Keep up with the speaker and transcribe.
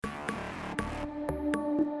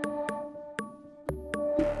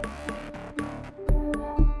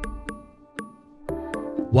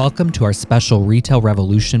Welcome to our special Retail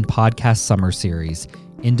Revolution podcast summer series,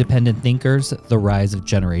 Independent Thinkers, The Rise of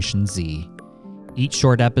Generation Z. Each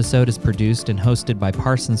short episode is produced and hosted by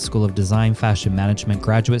Parsons School of Design Fashion Management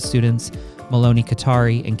graduate students Maloney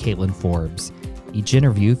Katari and Caitlin Forbes. Each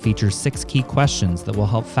interview features 6 key questions that will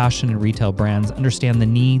help fashion and retail brands understand the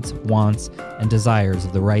needs, wants, and desires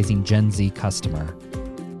of the rising Gen Z customer.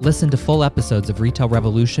 Listen to full episodes of Retail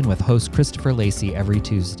Revolution with host Christopher Lacey every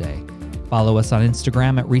Tuesday. Follow us on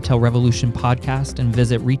Instagram at Retail Revolution Podcast and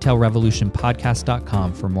visit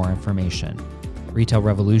retailrevolutionpodcast.com for more information. Retail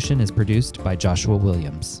Revolution is produced by Joshua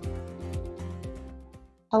Williams.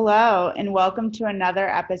 Hello, and welcome to another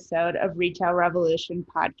episode of Retail Revolution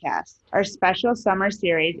Podcast, our special summer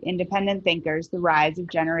series, Independent Thinkers, The Rise of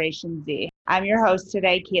Generation Z. I'm your host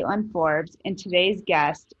today, Caitlin Forbes, and today's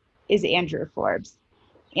guest is Andrew Forbes.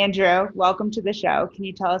 Andrew, welcome to the show. Can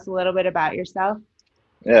you tell us a little bit about yourself?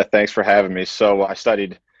 Yeah, thanks for having me. So I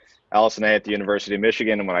studied LS&A at the University of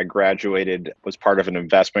Michigan, and when I graduated, was part of an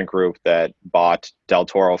investment group that bought Del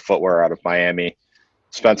Toro footwear out of Miami.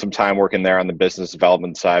 Spent some time working there on the business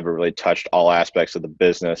development side, but really touched all aspects of the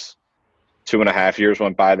business. 2.5 years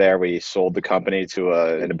went by there. We sold the company to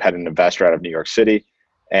an independent investor out of New York City,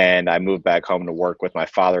 and I moved back home to work with my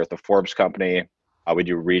father at the Forbes Company. We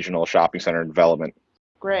do regional shopping center development.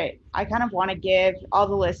 Great. I kind of want to give all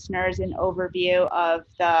the listeners an overview of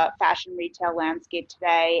the fashion retail landscape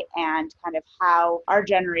today and kind of how our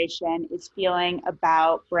generation is feeling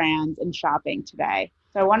about brands and shopping today.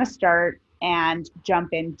 So I want to start and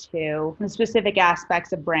jump into the specific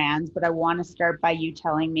aspects of brands, but I want to start by you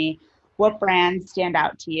telling me what brands stand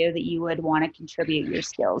out to you that you would want to contribute your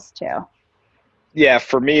skills to. Yeah,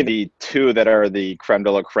 for me, the two that are the creme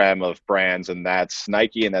de la creme of brands, and that's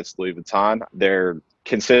Nike and that's Louis Vuitton. They're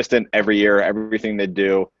consistent every year, everything they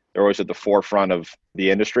do, they're always at the forefront of the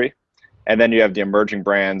industry. And then you have the emerging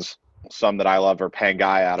brands. Some that I love are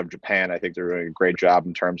Pangai out of Japan. I think they're doing a great job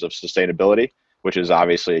in terms of sustainability, which is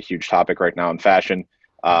obviously a huge topic right now in fashion.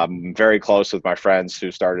 Very close with my friends who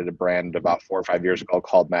started a brand about 4 or 5 years ago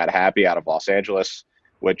called Mad Happy out of Los Angeles,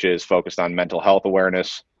 which is focused on mental health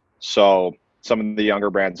awareness. So some of the younger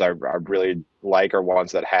brands I really like are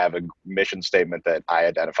ones that have a mission statement that I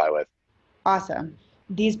identify with. Awesome.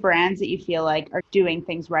 These brands that you feel like are doing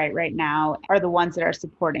things right now are the ones that are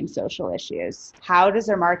supporting social issues. How does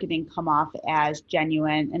their marketing come off as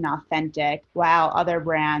genuine and authentic while other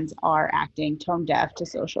brands are acting tone deaf to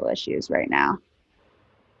social issues right now?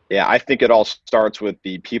 Yeah, I think it all starts with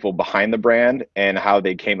the people behind the brand and how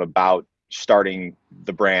they came about starting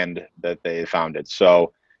the brand that they founded.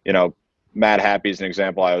 So, Mad Happy is an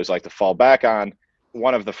example I always like to fall back on.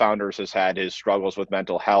 One of the founders has had his struggles with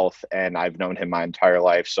mental health, and I've known him my entire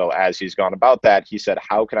life. So as he's gone about that, he said,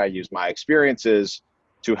 how can I use my experiences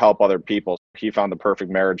to help other people? He found the perfect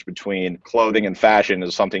marriage between clothing and fashion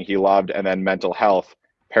is something he loved, and then mental health,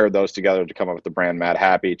 paired those together to come up with the brand Mad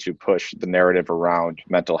Happy to push the narrative around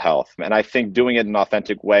mental health. And I think doing it in an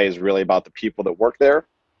authentic way is really about the people that work there,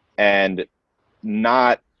 and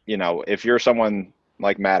not, if you're someone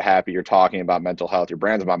like Mad Happy, you're talking about mental health, your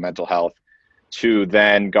brand's about mental health, to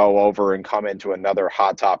then go over and come into another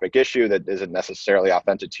hot topic issue that isn't necessarily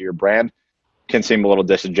authentic to your brand can seem a little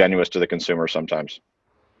disingenuous to the consumer sometimes.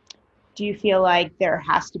 Do you feel like there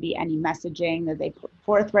has to be any messaging that they put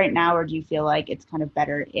forth right now, or do you feel like it's kind of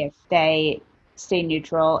better if they stay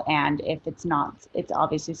neutral, and if it's not, it's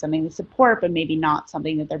obviously something to support, but maybe not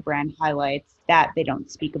something that their brand highlights, that they don't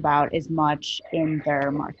speak about as much in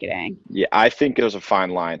their marketing? Yeah, I think there's a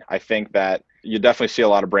fine line. I think that you definitely see a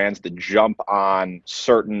lot of brands that jump on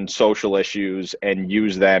certain social issues and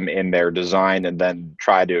use them in their design and then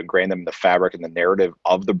try to ingrain them in the fabric and the narrative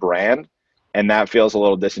of the brand. And that feels a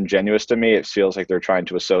little disingenuous to me. It feels like they're trying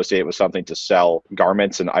to associate with something to sell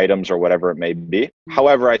garments and items or whatever it may be.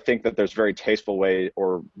 However, I think that there's very tasteful ways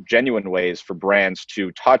or genuine ways for brands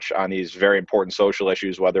to touch on these very important social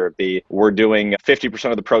issues, whether it be we're doing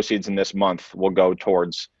 50% of the proceeds in this month will go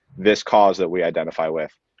towards this cause that we identify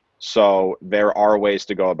with. So there are ways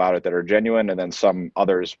to go about it that are genuine, and then some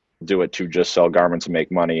others do it to just sell garments and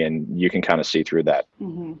make money, and you can kind of see through that.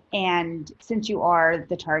 Mm-hmm. And since you are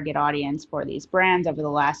the target audience for these brands over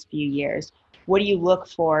the last few years, what do you look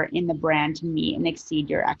for in the brand to meet and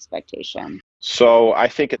exceed your expectations? So I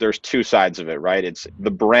think there's two sides of it, right? It's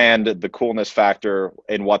the brand, the coolness factor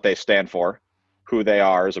in what they stand for, who they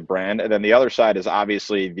are as a brand. And then the other side is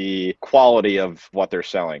obviously the quality of what they're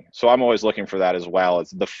selling. So I'm always looking for that as well.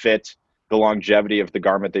 It's the fit, the longevity of the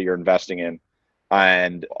garment that you're investing in,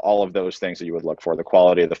 and all of those things that you would look for, the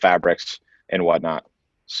quality of the fabrics and whatnot.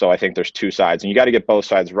 So I think there's two sides, and you got to get both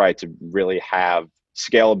sides right to really have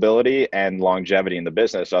scalability and longevity in the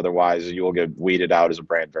business. Otherwise, you will get weeded out as a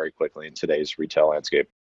brand very quickly in today's retail landscape.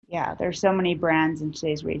 Yeah, there's so many brands in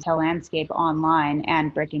today's retail landscape, online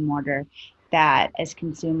and brick and mortar, that as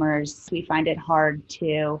consumers, we find it hard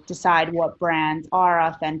to decide what brands are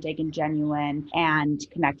authentic and genuine and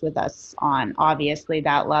connect with us on obviously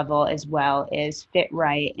that level, as well as fit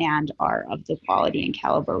right and are of the quality and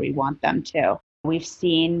caliber we want them to. We've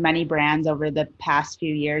seen many brands over the past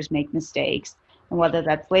few years make mistakes, and whether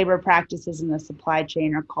that's labor practices in the supply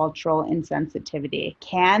chain or cultural insensitivity.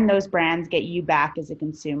 Can those brands get you back as a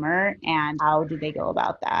consumer, and how do they go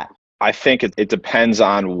about that? I think it depends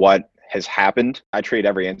on what has happened. I treat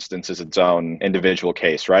every instance as its own individual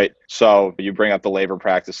case, right? So you bring up the labor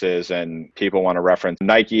practices and people want to reference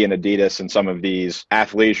Nike and Adidas, and some of these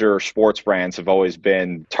athleisure sports brands have always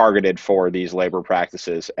been targeted for these labor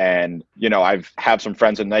practices. And, I've have some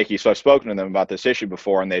friends at Nike, so I've spoken to them about this issue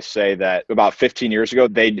before, and they say that about 15 years ago,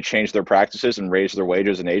 they changed their practices and raised their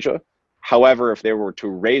wages in Asia. However, if they were to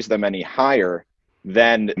raise them any higher,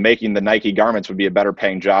 then making the Nike garments would be a better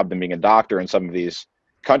paying job than being a doctor in some of these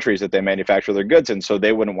countries that they manufacture their goods in. So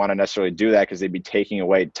they wouldn't want to necessarily do that because they'd be taking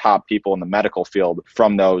away top people in the medical field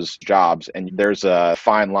from those jobs. And there's a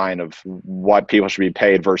fine line of what people should be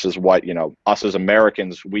paid versus what, us as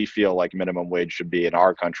Americans, we feel like minimum wage should be in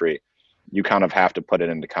our country. You kind of have to put it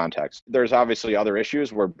into context. There's obviously other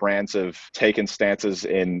issues where brands have taken stances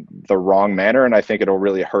in the wrong manner, and I think it'll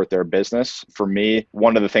really hurt their business. For me,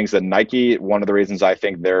 one of the things that Nike, one of the reasons I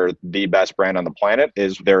think they're the best brand on the planet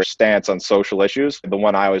is their stance on social issues. The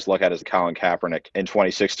one I always look at is Colin Kaepernick in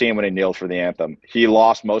 2016 when he kneeled for the anthem. He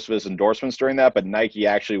lost most of his endorsements during that, but Nike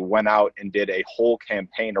actually went out and did a whole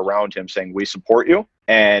campaign around him saying, "We support you."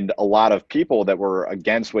 And a lot of people that were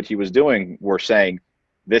against what he was doing were saying,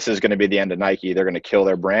 this is going to be the end of Nike. They're going to kill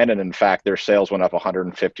their brand. And in fact, their sales went up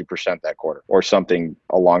 150% that quarter or something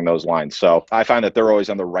along those lines. So I find that they're always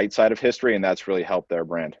on the right side of history, and that's really helped their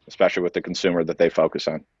brand, especially with the consumer that they focus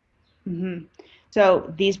on. Mm-hmm.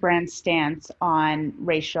 So these brands' stance on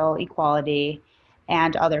racial equality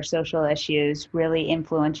and other social issues really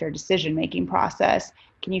influence your decision-making process.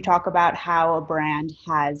 Can you talk about how a brand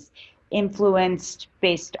has influenced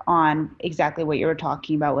based on exactly what you were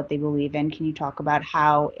talking about, what they believe in? Can you talk about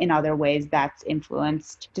how in other ways that's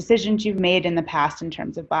influenced decisions you've made in the past in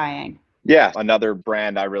terms of buying? Yeah, another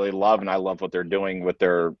brand I really love, and I love what they're doing with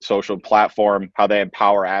their social platform, how they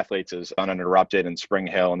empower athletes, is Uninterrupted and Spring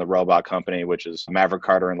Hill and the Robot Company, which is Maverick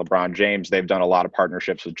Carter and LeBron James. They've done a lot of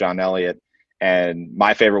partnerships with John Elliott. And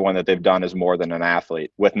my favorite one that they've done is More Than an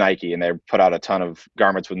Athlete with Nike. And they put out a ton of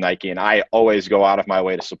garments with Nike. And I always go out of my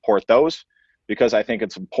way to support those because I think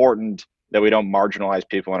it's important that we don't marginalize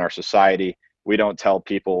people in our society. We don't tell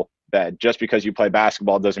people that just because you play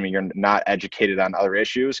basketball doesn't mean you're not educated on other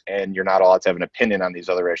issues and you're not allowed to have an opinion on these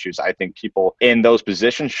other issues. I think people in those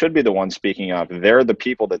positions should be the ones speaking up. They're the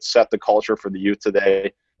people that set the culture for the youth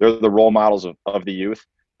today. They're the role models of the youth,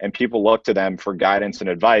 and people look to them for guidance and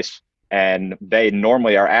advice. And they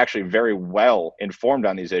normally are actually very well informed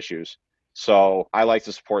on these issues. So I like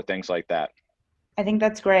to support things like that. I think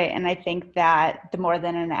that's great. And I think that the More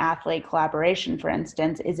Than an Athlete collaboration, for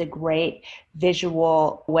instance, is a great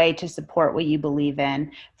visual way to support what you believe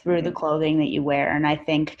in through the clothing that you wear. And I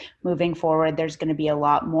think moving forward, there's going to be a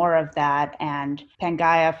lot more of that. And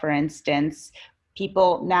Pangaea, for instance,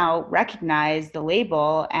 people now recognize the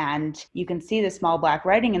label, and you can see the small black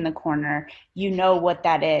writing in the corner. You know what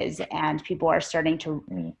that is, and people are starting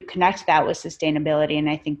to connect that with sustainability. And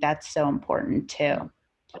I think that's so important too.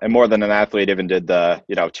 And More Than an Athlete even did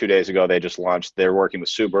 2 days ago, they just launched, they're working with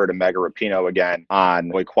Sue Bird and Mega Rapinoe again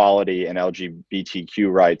on equality and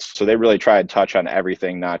LGBTQ rights. So they really try to touch on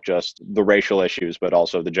everything, not just the racial issues, but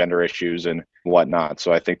also the gender issues and whatnot.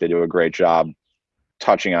 So I think they do a great job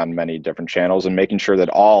touching on many different channels and making sure that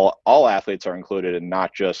all athletes are included and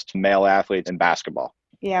not just male athletes in basketball.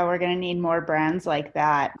 Yeah, we're going to need more brands like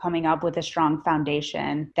that coming up with a strong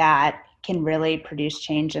foundation that can really produce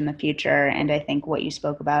change in the future. And I think what you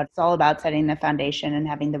spoke about, it's all about setting the foundation and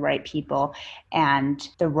having the right people and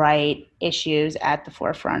the right issues at the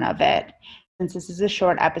forefront of it. Since this is a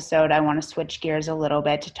short episode, I want to switch gears a little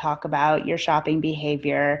bit to talk about your shopping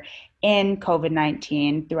behavior in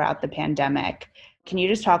COVID-19 throughout the pandemic. Can you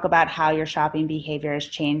just talk about how your shopping behavior has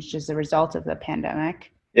changed as a result of the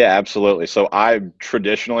pandemic? Yeah, absolutely. So I'm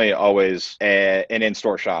traditionally always an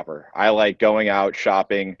in-store shopper. I like going out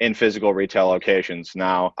shopping in physical retail locations.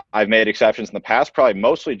 Now, I've made exceptions in the past, probably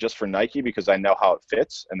mostly just for Nike because I know how it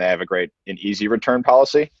fits and they have a great and easy return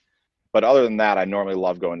policy. But other than that, I normally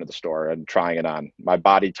love going to the store and trying it on. My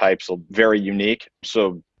body type's very unique,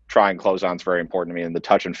 so trying clothes on is very important to me, and the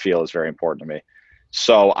touch and feel is very important to me.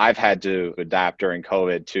 So I've had to adapt during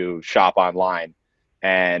COVID to shop online.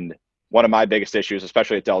 And one of my biggest issues,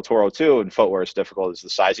 especially at Del Toro too, and footwear is difficult, is the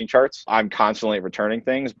sizing charts. I'm constantly returning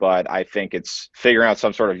things, but I think it's figuring out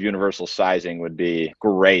some sort of universal sizing would be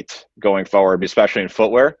great going forward, especially in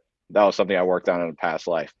footwear. That was something I worked on in a past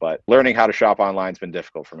life, but learning how to shop online has been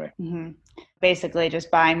difficult for me. Mm-hmm. Basically just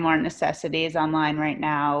buying more necessities online right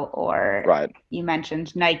now, or Right. You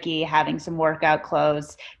mentioned Nike having some workout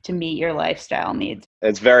clothes to meet your lifestyle needs.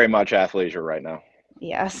 It's very much athleisure right now.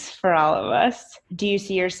 Yes, for all of us. Do you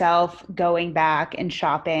see yourself going back and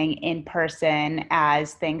shopping in person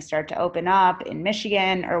as things start to open up in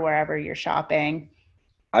Michigan or wherever you're shopping?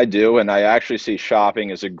 I do, and I actually see shopping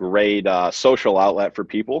as a great social outlet for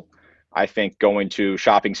people. I think going to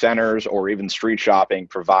shopping centers or even street shopping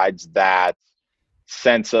provides that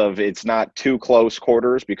sense of it's not too close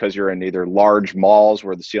quarters because you're in either large malls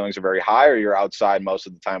where the ceilings are very high, or you're outside most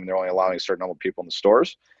of the time and they're only allowing a certain number of people in the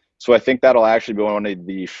stores. So I think that'll actually be one of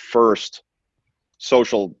the first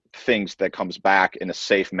social things that comes back in a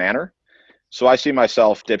safe manner. So I see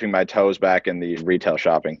myself dipping my toes back in the retail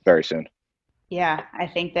shopping very soon. Yeah, I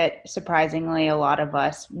think that surprisingly, a lot of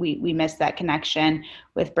us, we miss that connection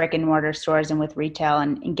with brick and mortar stores and with retail,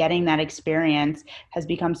 and getting that experience has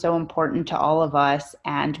become so important to all of us,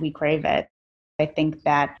 and we crave it. I think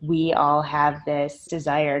that we all have this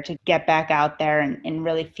desire to get back out there and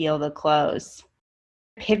really feel the clothes.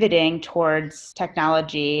 Pivoting towards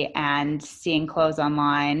technology and seeing clothes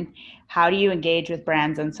online, how do you engage with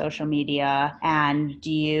brands on social media, and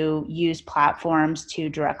do you use platforms to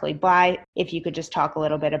directly buy? If you could just talk a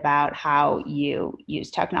little bit about how you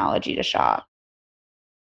use technology to shop.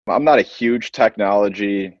 I'm not a huge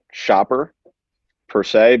technology shopper per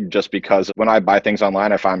se, just because when I buy things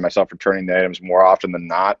online, I find myself returning the items more often than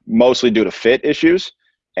not, mostly due to fit issues.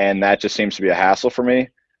 And that just seems to be a hassle for me.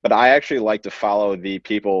 But I actually like to follow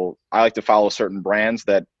I like to follow certain brands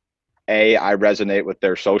that I resonate with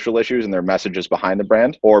their social issues and their messages behind the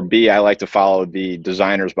brand, or B, I like to follow the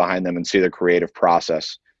designers behind them and see their creative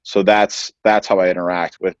process. So that's how I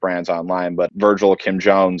interact with brands online. But Virgil, Kim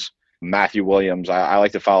Jones, Matthew Williams, I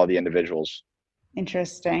like to follow the individuals.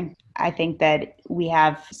 Interesting. I think that we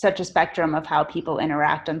have such a spectrum of how people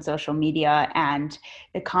interact on social media, and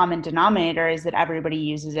the common denominator is that everybody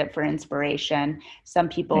uses it for inspiration. Some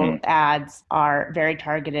people's ads are very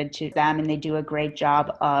targeted to them and they do a great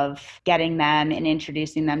job of getting them and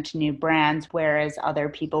introducing them to new brands, whereas other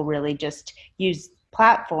people really just use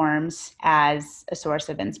platforms as a source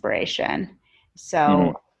of inspiration.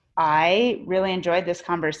 So I really enjoyed this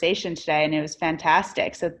conversation today, and it was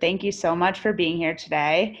fantastic. So thank you so much for being here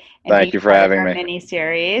today. And Thank you for having me.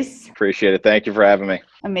 Mini-series. Appreciate it. Thank you for having me.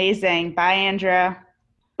 Amazing. Bye, Andrew.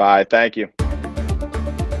 Bye. Thank you.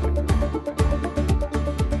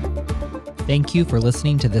 Thank you for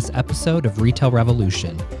listening to this episode of Retail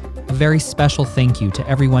Revolution. A very special thank you to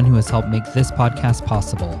everyone who has helped make this podcast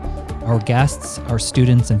possible. Our guests, our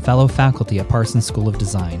students, and fellow faculty at Parsons School of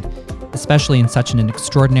Design, especially in such an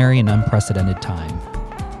extraordinary and unprecedented time.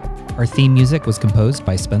 Our theme music was composed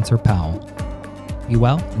by Spencer Powell. Be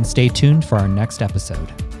well and stay tuned for our next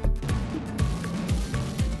episode.